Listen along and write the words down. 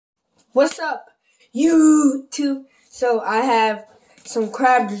What's up, YouTube? So I have some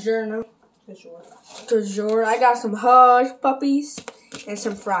crab DiGiorno. I got some hush puppies and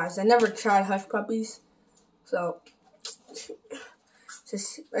some fries. I never tried hush puppies, so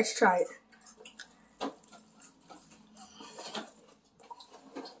let's try it.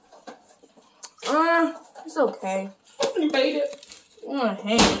 It's okay. You made it. I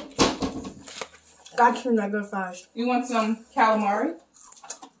hate it. Got some regular fries. You want some calamari?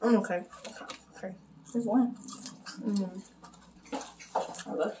 I'm okay. Okay. There's one. I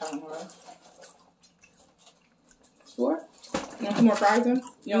love calamari. Sure? You want some more fries in?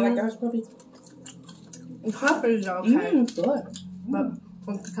 You don't like the hush puppy? The puppies are okay. Good. But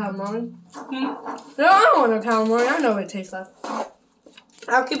want the calamari? No, I don't want the calamari. I know what it tastes like.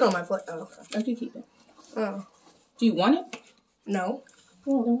 I'll keep it on my plate. Oh, okay. Let you keep it. Oh. Do you want it? No.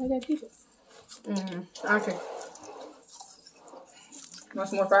 Well, then why gotta keep it? Okay. You want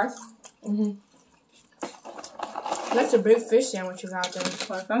some more fries? That's a big fish sandwich you got there.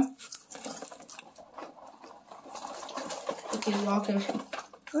 Want some? Okay, walking.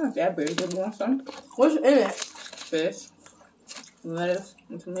 Not that big. You want some? What's in it? Fish, lettuce,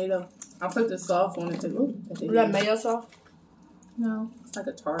 and tomato. I'll put the sauce on it too. Is that mayo sauce? No, it's like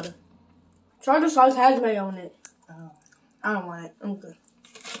a tartar. Tartar sauce has mayo in it. Oh. I don't want it. I'm good.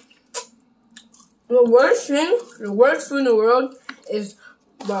 The worst food in the world is,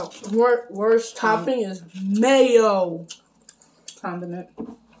 well, worst topping is mayo. Condiment.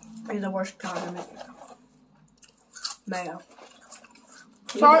 It's the worst condiment. Mayo.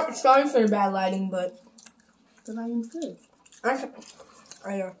 Sorry for the bad lighting, but The lighting's good. That's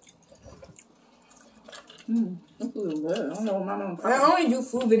really good. I don't know what my mom. I only do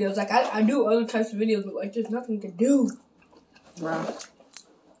food videos. Like I do other types of videos, but like there's nothing to do. Right.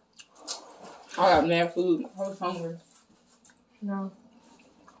 I got mad food. I was hungry. No.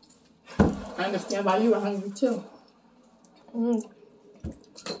 I understand why you were hungry too. I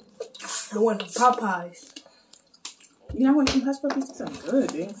want some Popeyes. You know, I want some hush puppies. These are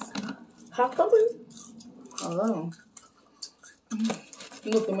good, dude. Hot puppies? Oh.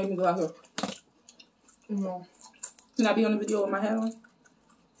 Look, they made me go out here. No. Can I be on the video with my hat on?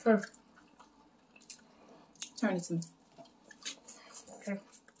 Sure. Turn it to me. Okay.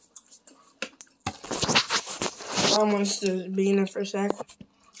 Mom wants to be in it for a sec.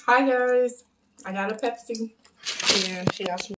 Hi, guys. I got a Pepsi. Yeah, she asked me.